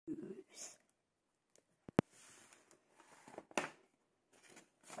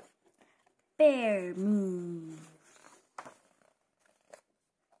bear move.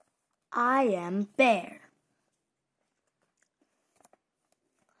 I am bear.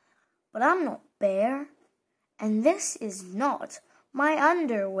 But I'm not bear, and this is not my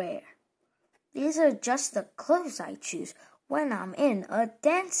underwear. These are just the clothes I choose when I'm in a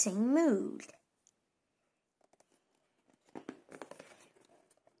dancing mood.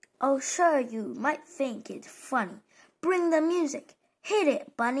 Oh, sure, you might think it funny. Bring the music. Hit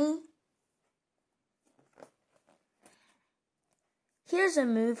it, bunny. Here's a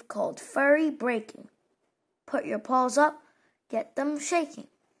move called furry breaking. Put your paws up, get them shaking.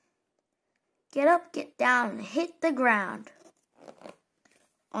 Get up, get down, hit the ground.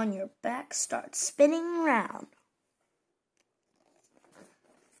 On your back, start spinning round.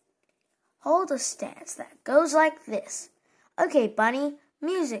 Hold a stance that goes like this. Okay, bunny,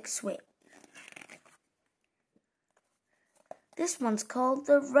 music switch. This one's called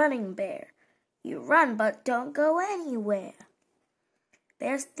the running bear. You run but don't go anywhere.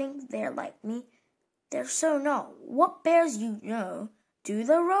 Bears think they're like me. They're so not. What bears you know do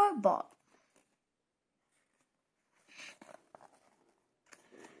the robot?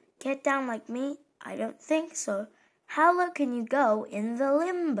 Get down like me? I don't think so. How low can you go in the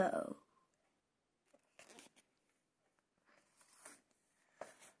limbo?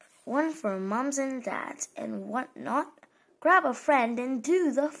 One for mums and dads and whatnot. Grab a friend and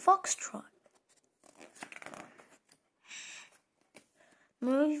do the foxtrot.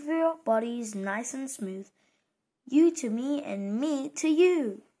 Move your bodies nice and smooth. You to me and me to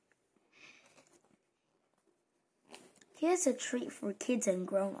you. Here's a treat for kids and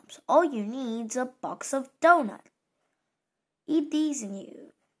grown-ups. All you need's a box of donuts. Eat these and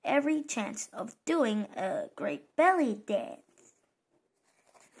you every chance of doing a great belly dance.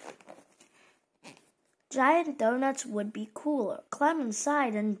 Giant donuts would be cooler. Climb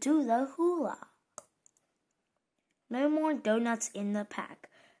inside and do the hula. No more donuts in the pack.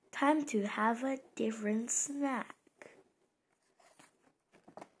 Time to have a different snack.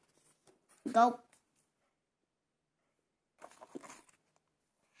 Gulp.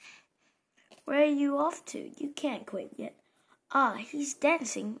 Where are you off to? You can't quit yet. Ah, he's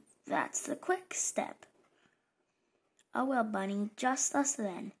dancing. That's the quick step. Oh well, bunny, just us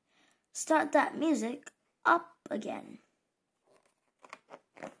then. Start that music up again.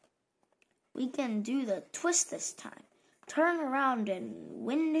 We can do the twist this time. Turn around and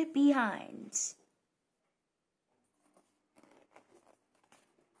wind behinds.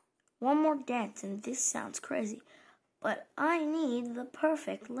 One more dance and this sounds crazy, but I need the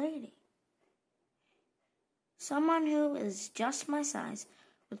perfect lady. Someone who is just my size,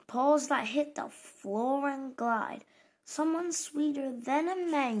 with paws that hit the floor and glide. Someone sweeter than a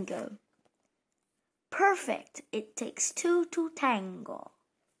mango. Perfect, it takes two to tango.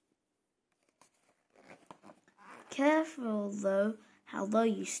 Careful though, how low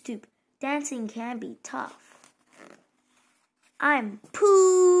you stoop. Dancing can be tough. I'm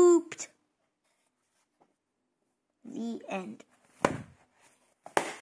pooped. The end.